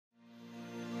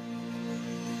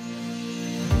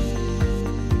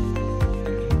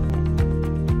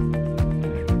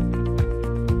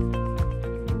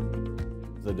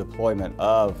deployment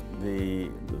of the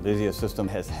Vizia system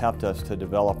has helped us to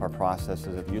develop our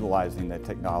processes of utilizing that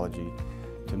technology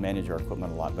to manage our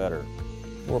equipment a lot better.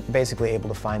 We're basically able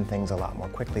to find things a lot more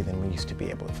quickly than we used to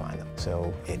be able to find them.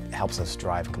 So it helps us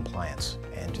drive compliance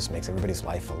and just makes everybody's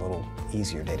life a little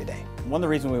easier day to day. One of the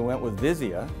reasons we went with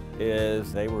Vizia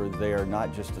is they were there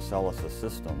not just to sell us a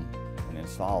system and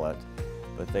install it,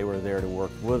 but they were there to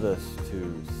work with us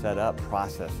to set up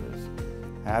processes.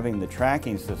 Having the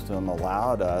tracking system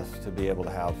allowed us to be able to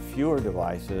have fewer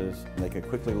devices. They could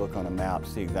quickly look on a map,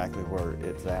 see exactly where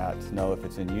it's at, know if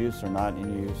it's in use or not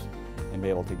in use, and be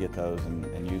able to get those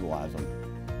and utilize them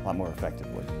a lot more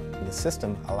effectively. The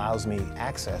system allows me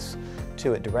access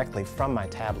to it directly from my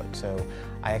tablet, so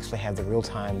I actually have the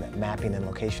real-time mapping and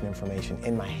location information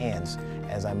in my hands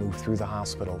as I move through the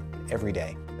hospital every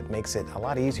day. It makes it a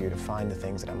lot easier to find the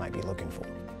things that I might be looking for.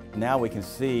 Now we can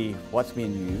see what's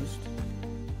being used,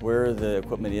 where the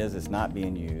equipment is that's not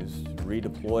being used,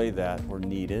 redeploy that where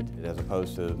needed, as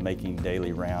opposed to making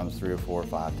daily rounds 3 or 4 or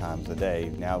 5 times a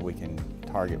day. Now we can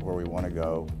target where we want to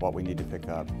go, what we need to pick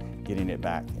up, getting it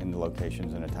back in the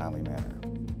locations in a timely manner.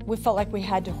 We felt like we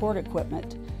had to hoard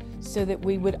equipment so that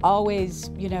we would always,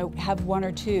 have 1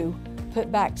 or 2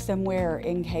 put back somewhere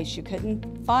in case you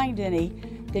couldn't find any,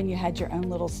 then you had your own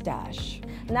little stash.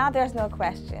 Now there's no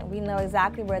question. We know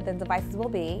exactly where the devices will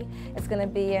be. It's going to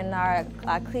be in our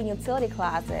clean utility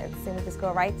closets, and we just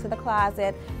go right to the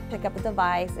closet, pick up the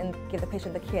device, and give the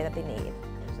patient the care that they need.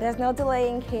 There's no delay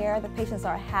in care. The patients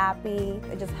are happy.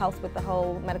 It just helps with the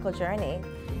whole medical journey.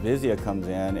 Vizia comes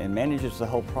in and manages the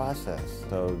whole process.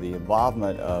 So the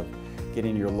involvement of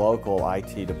getting your local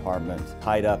IT department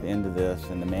tied up into this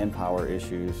and the manpower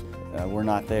issues, we're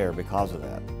not there because of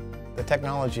that. The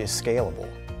technology is scalable,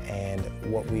 and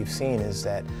what we've seen is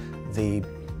that the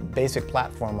basic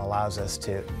platform allows us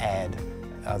to add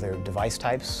other device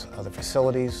types, other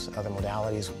facilities, other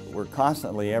modalities. We're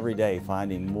constantly, every day,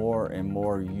 finding more and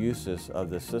more uses of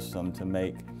the system to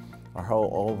make our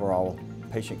whole overall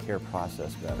patient care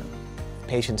process better.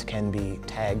 Patients can be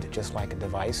tagged just like a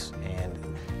device, and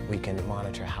we can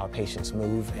monitor how patients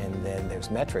move, and then there's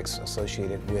metrics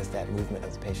associated with that movement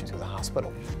of the patient through the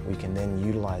hospital. We can then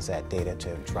utilize that data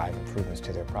to drive improvements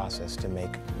to their process to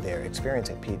make their experience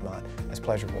at Piedmont as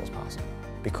pleasurable as possible.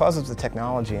 Because of the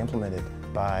technology implemented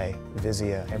by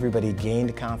Vizia, everybody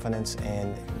gained confidence,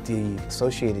 and the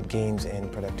associated gains in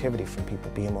productivity from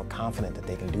people being more confident that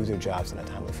they can do their jobs in a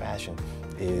timely fashion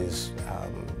is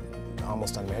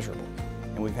almost unmeasurable.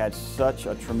 And we've had such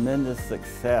a tremendous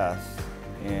success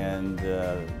in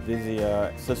the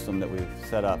Vizia system that we've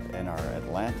set up in our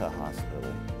Atlanta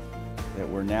hospital that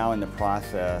we're now in the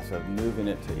process of moving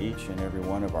it to each and every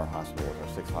one of our hospitals,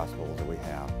 our 6 hospitals that we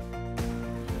have.